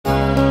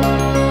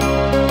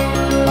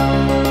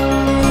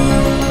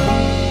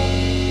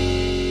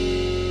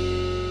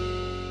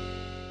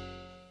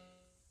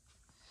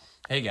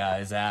Hey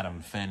guys,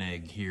 Adam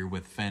Fenig here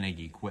with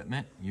Fenig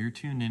Equipment. You're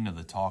tuned into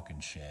the Talking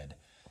Shed.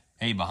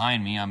 Hey,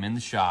 behind me, I'm in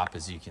the shop,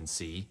 as you can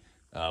see.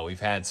 We've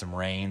had some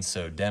rain,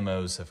 so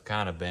demos have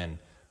kind of been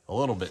a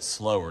little bit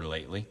slower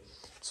lately.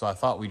 So I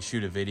thought we'd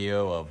shoot a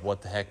video of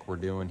what the heck we're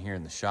doing here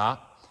in the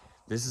shop.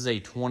 This is a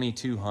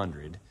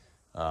 2200,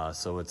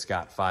 so it's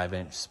got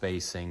 5-inch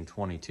spacing,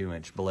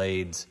 22-inch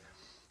blades,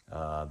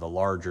 the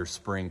larger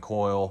spring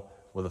coil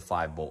with a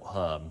 5-bolt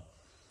hub.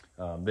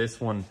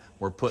 This one,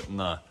 we're putting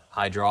the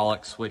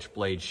hydraulic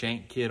switchblade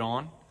shank kit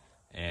on,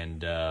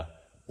 and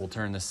we'll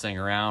turn this thing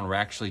around. We're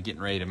actually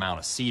getting ready to mount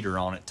a cedar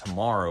on it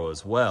tomorrow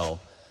as well.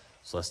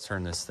 So let's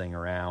turn this thing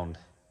around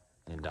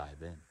and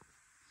dive in.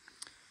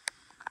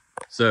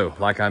 So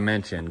like I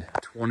mentioned,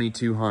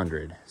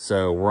 2200.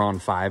 So we're on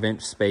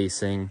 5-inch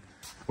spacing.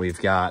 We've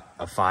got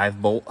a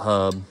 5-bolt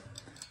hub.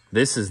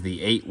 This is the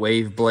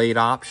 8-wave blade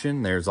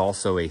option. There's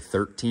also a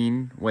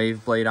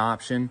 13-wave blade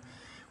option.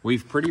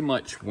 We've pretty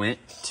much went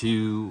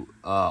to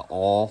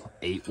all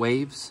 8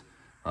 waves.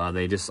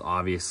 They just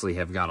obviously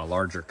have got a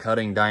larger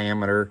cutting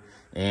diameter,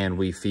 and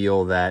we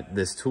feel that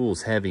this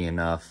tool's heavy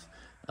enough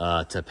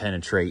to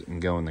penetrate and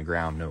go in the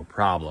ground no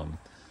problem.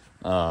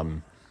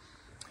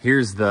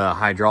 Here's the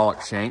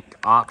hydraulic shank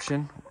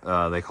option.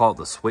 They call it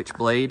the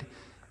switchblade,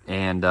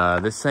 and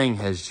this thing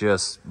has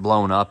just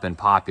blown up in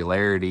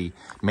popularity,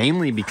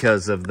 mainly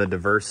because of the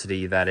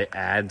diversity that it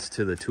adds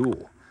to the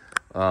tool.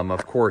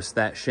 Of course,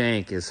 that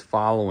shank is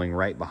following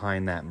right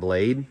behind that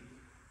blade.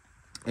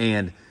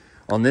 And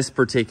on this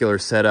particular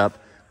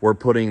setup, we're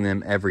putting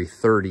them every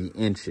 30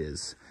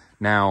 inches.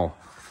 Now,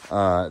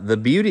 the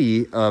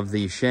beauty of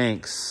these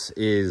shanks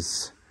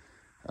is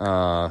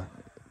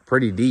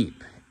pretty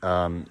deep.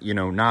 You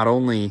know, not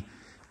only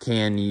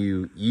can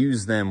you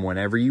use them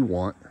whenever you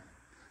want,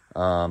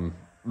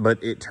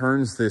 but it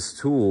turns this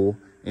tool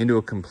into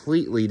a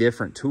completely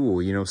different tool,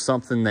 you know,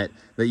 something that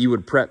you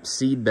would prep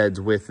seed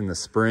beds with in the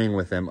spring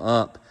with them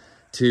up,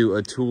 to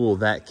a tool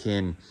that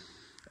can,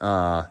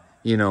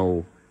 you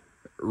know,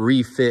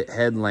 refit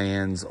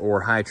headlands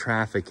or high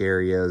traffic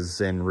areas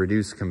and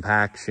reduce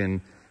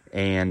compaction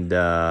and,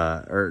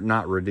 or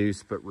not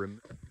reduce, but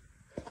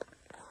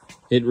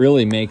it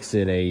really makes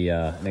it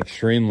an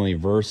extremely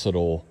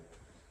versatile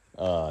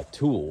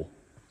tool.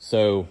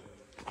 So,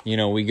 you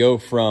know, we go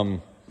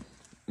from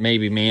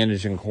maybe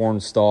managing corn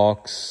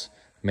stalks,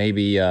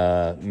 maybe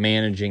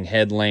managing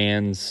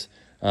headlands,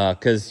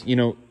 because, you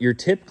know, you're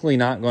typically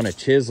not going to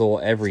chisel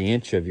every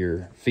inch of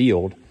your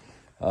field.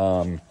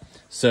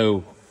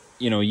 So,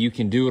 you know, you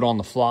can do it on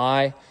the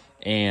fly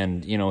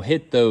and, you know,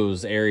 hit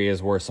those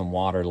areas where some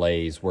water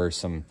lays, where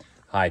some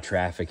high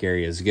traffic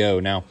areas go.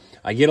 Now,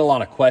 I get a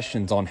lot of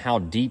questions on how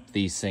deep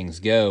these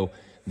things go.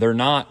 They're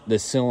not, the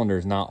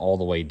cylinder's not all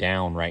the way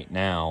down right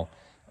now.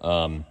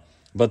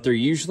 But they're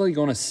usually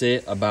going to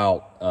sit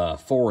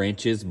about 4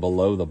 inches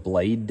below the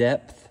blade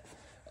depth.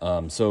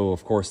 So,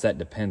 of course, that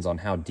depends on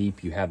how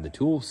deep you have the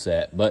tool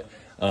set. But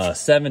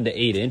 7 to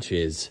 8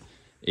 inches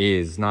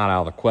is not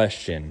out of the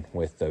question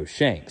with those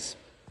shanks.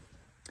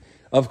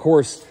 Of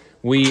course,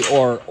 we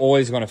are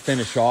always going to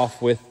finish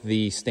off with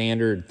the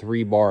standard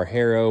 3-bar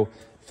harrow,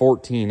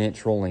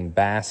 14-inch rolling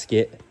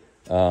basket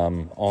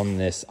on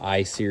this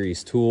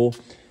I-Series tool.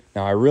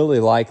 Now, I really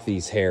like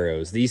these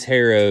harrows. These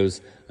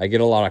harrows, I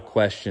get a lot of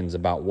questions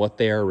about what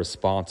they are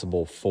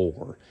responsible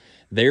for.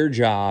 Their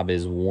job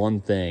is one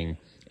thing,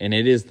 and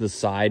it is the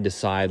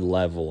side-to-side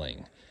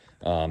leveling.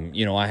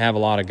 You know, I have a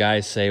lot of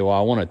guys say, well,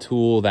 I want a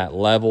tool that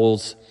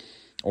levels,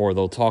 or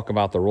they'll talk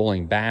about the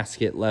rolling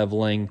basket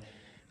leveling.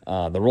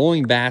 The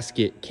rolling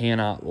basket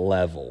cannot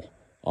level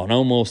on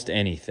almost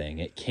anything.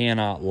 It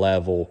cannot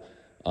level.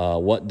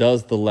 What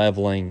does the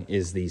leveling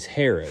is these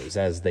harrows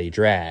as they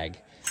drag.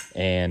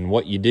 And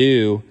what you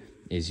do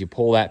is you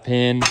pull that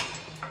pin,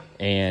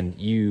 and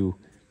you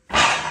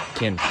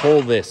can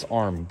pull this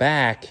arm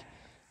back,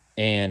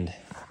 and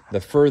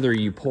the further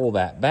you pull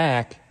that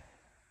back,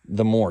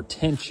 the more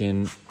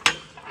tension,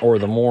 or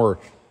the more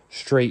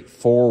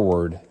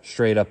straightforward,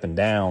 straight up and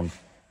down,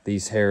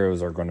 these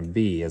harrows are going to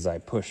be. As I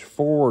push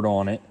forward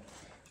on it,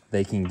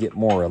 they can get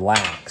more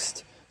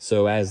relaxed.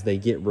 So as they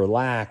get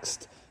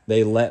relaxed,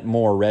 they let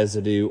more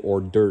residue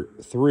or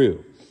dirt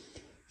through.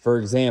 For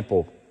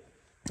example,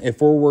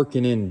 if we're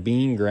working in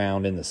bean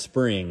ground in the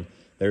spring,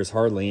 there's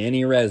hardly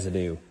any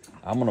residue.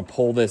 I'm going to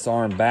pull this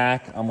arm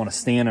back. I'm going to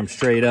stand them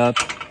straight up,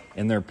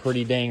 and they're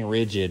pretty dang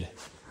rigid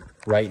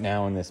right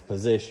now in this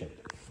position.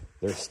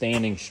 They're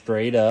standing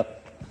straight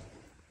up,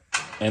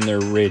 and they're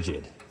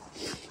rigid.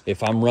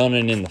 If I'm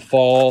running in the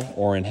fall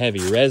or in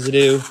heavy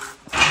residue,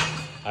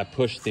 I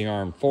push the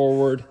arm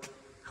forward.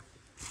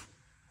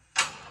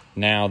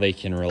 Now they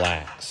can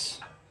relax.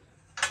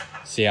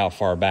 See how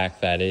far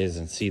back that is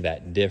and see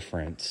that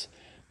difference.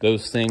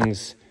 Those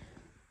things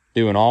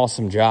do an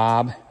awesome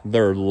job.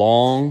 They're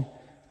long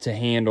to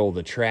handle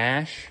the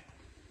trash,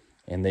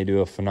 and they do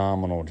a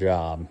phenomenal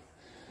job.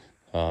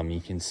 You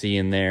can see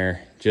in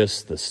there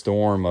just the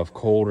storm of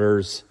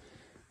colders,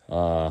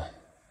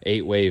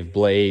 8-wave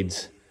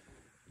blades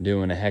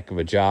doing a heck of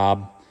a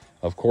job.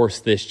 Of course,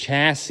 this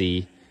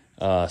chassis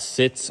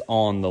sits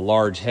on the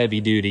large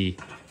heavy duty,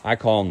 I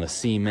call them the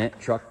cement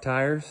truck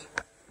tires.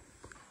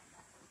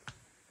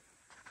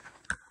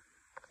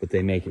 But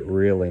they make it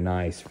really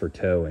nice for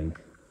towing.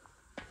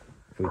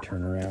 If we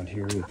turn around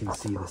here, we can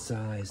see the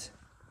size.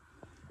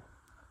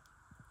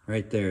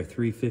 Right there,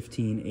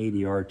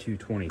 315/80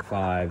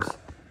 R225s.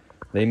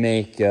 They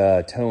make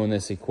towing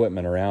this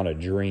equipment around a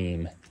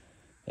dream,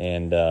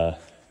 and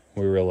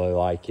we really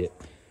like it.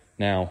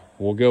 Now,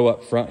 we'll go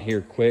up front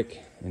here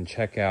quick and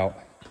check out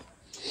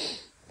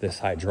this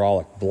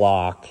hydraulic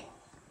block,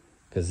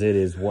 because it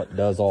is what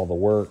does all the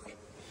work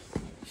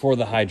for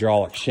the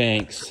hydraulic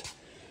shanks.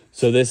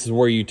 So this is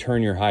where you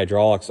turn your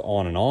hydraulics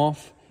on and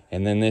off,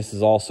 and then this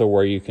is also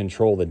where you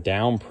control the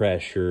down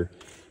pressure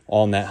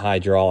on that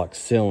hydraulic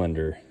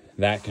cylinder.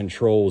 That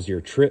controls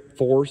your trip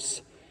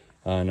force,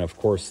 and of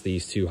course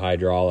these two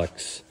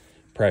hydraulics,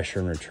 pressure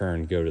and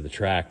return, go to the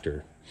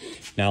tractor.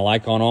 Now,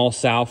 like on all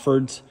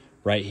Salfords,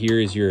 right here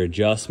is your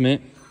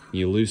adjustment.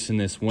 You loosen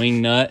this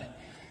wing nut,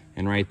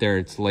 and right there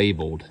it's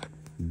labeled.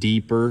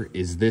 Deeper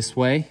is this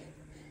way.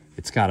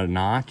 It's got a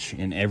notch,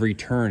 and every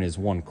turn is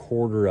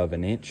 1/4 of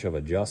an inch of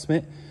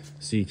adjustment,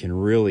 so you can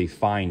really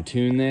fine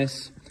tune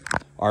this.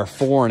 Our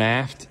fore and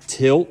aft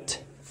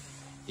tilt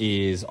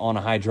is on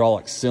a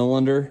hydraulic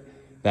cylinder.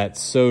 That's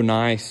so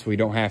nice. We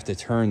don't have to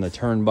turn the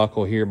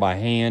turnbuckle here by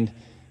hand.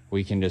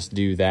 We can just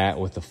do that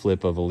with the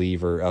flip of a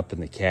lever up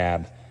in the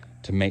cab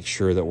to make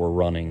sure that we're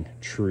running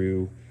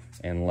true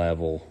and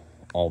level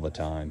all the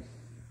time.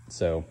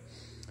 So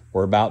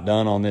we're about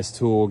done on this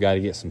tool. Got to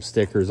get some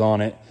stickers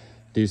on it,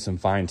 do some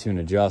fine-tune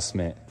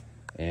adjustment,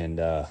 and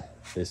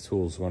this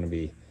tool is going to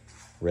be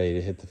ready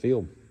to hit the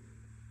field.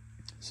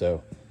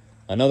 So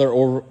another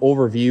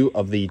overview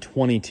of the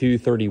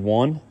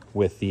 2231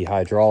 with the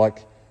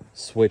hydraulic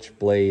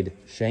switchblade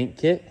shank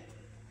kit,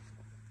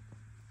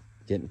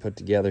 getting put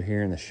together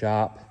here in the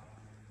shop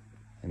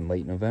in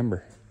late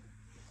November.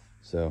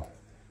 So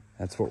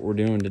that's what we're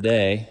doing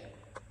today.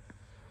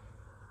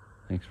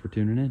 Thanks for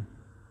tuning in.